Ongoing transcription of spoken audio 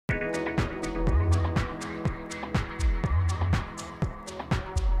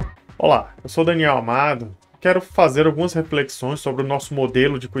Olá, eu sou Daniel Amado. Quero fazer algumas reflexões sobre o nosso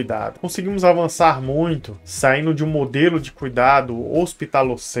modelo de cuidado. Conseguimos avançar muito, saindo de um modelo de cuidado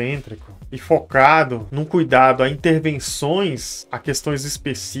hospitalocêntrico e focado num cuidado a intervenções, a questões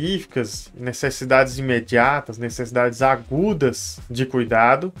específicas, necessidades imediatas, necessidades agudas de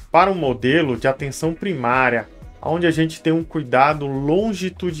cuidado, para um modelo de atenção primária, onde a gente tem um cuidado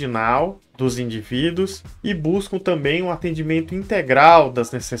longitudinal dos indivíduos e buscam também um atendimento integral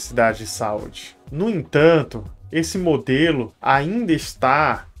das necessidades de saúde. No entanto, esse modelo ainda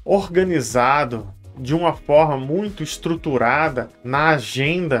está organizado de uma forma muito estruturada na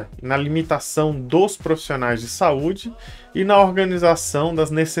agenda, na limitação dos profissionais de saúde e na organização das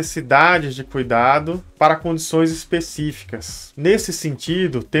necessidades de cuidado para condições específicas. Nesse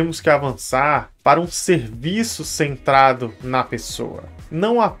sentido, temos que avançar para um serviço centrado na pessoa.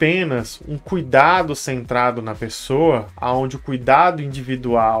 Não apenas um cuidado centrado na pessoa, onde o cuidado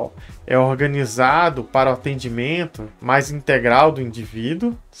individual é organizado para o atendimento mais integral do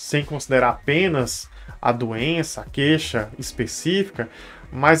indivíduo, sem considerar apenas a doença, a queixa específica,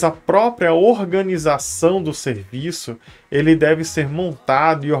 mas a própria organização do serviço, ele deve ser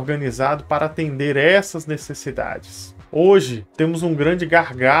montado e organizado para atender essas necessidades. Hoje, temos um grande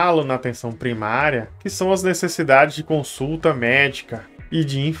gargalo na atenção primária, que são as necessidades de consulta médica e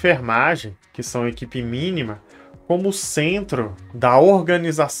de enfermagem, que são equipe mínima, como centro da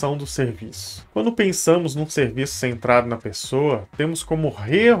organização do serviço. Quando pensamos num serviço centrado na pessoa, temos como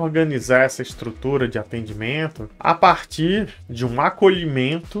reorganizar essa estrutura de atendimento a partir de um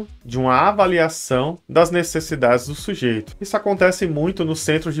acolhimento, de uma avaliação das necessidades do sujeito. Isso acontece muito nos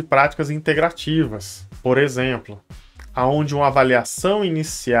Centros de Práticas Integrativas, por exemplo, onde uma avaliação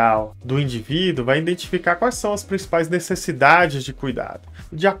inicial do indivíduo vai identificar quais são as principais necessidades de cuidado.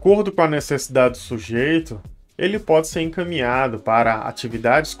 De acordo com a necessidade do sujeito, ele pode ser encaminhado para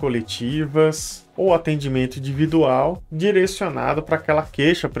atividades coletivas ou atendimento individual direcionado para aquela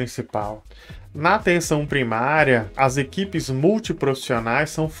queixa principal. Na atenção primária, as equipes multiprofissionais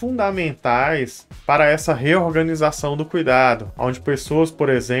são fundamentais para essa reorganização do cuidado, onde pessoas, por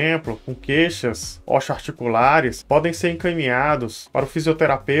exemplo, com queixas osteoarticulares podem ser encaminhados para o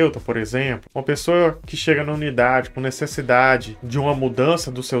fisioterapeuta, por exemplo. Uma pessoa que chega na unidade com necessidade de uma mudança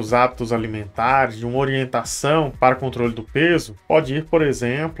dos seus hábitos alimentares, de uma orientação para controle do peso, pode ir, por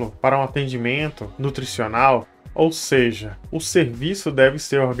exemplo, para um atendimento nutricional. Ou seja, o serviço deve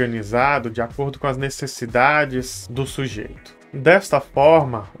ser organizado de acordo com as necessidades do sujeito. Desta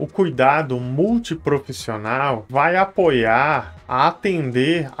forma, o cuidado multiprofissional vai apoiar a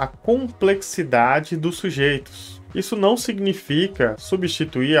atender a complexidade dos sujeitos. Isso não significa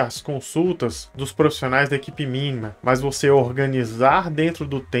substituir as consultas dos profissionais da equipe mínima, mas você organizar dentro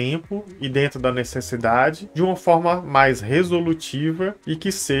do tempo e dentro da necessidade de uma forma mais resolutiva e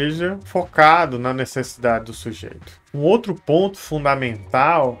que seja focado na necessidade do sujeito. Um outro ponto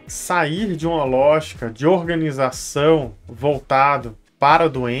fundamental, sair de uma lógica de organização voltado para a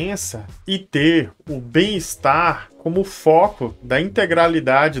doença e ter o bem-estar como foco da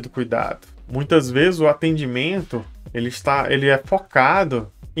integralidade do cuidado. Muitas vezes o atendimento ele é focado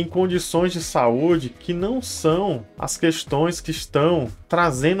em condições de saúde que não são as questões que estão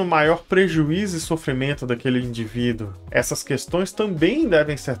trazendo maior prejuízo e sofrimento daquele indivíduo. Essas questões também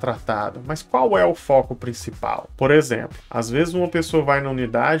devem ser tratadas, mas qual é o foco principal? Por exemplo, às vezes uma pessoa vai na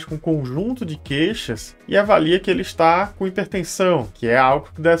unidade com um conjunto de queixas e avalia que ele está com hipertensão, que é algo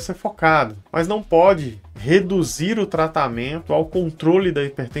que deve ser focado, mas não pode reduzir o tratamento ao controle da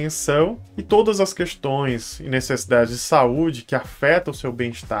hipertensão e todas as questões e necessidades de saúde que afetam o seu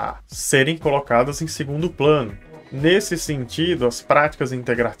bem-estar serem colocadas em segundo plano. Nesse sentido, as práticas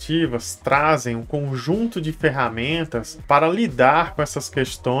integrativas trazem um conjunto de ferramentas para lidar com essas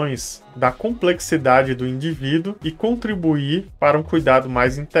questões da complexidade do indivíduo e contribuir para um cuidado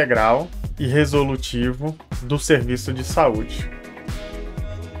mais integral e resolutivo do serviço de saúde.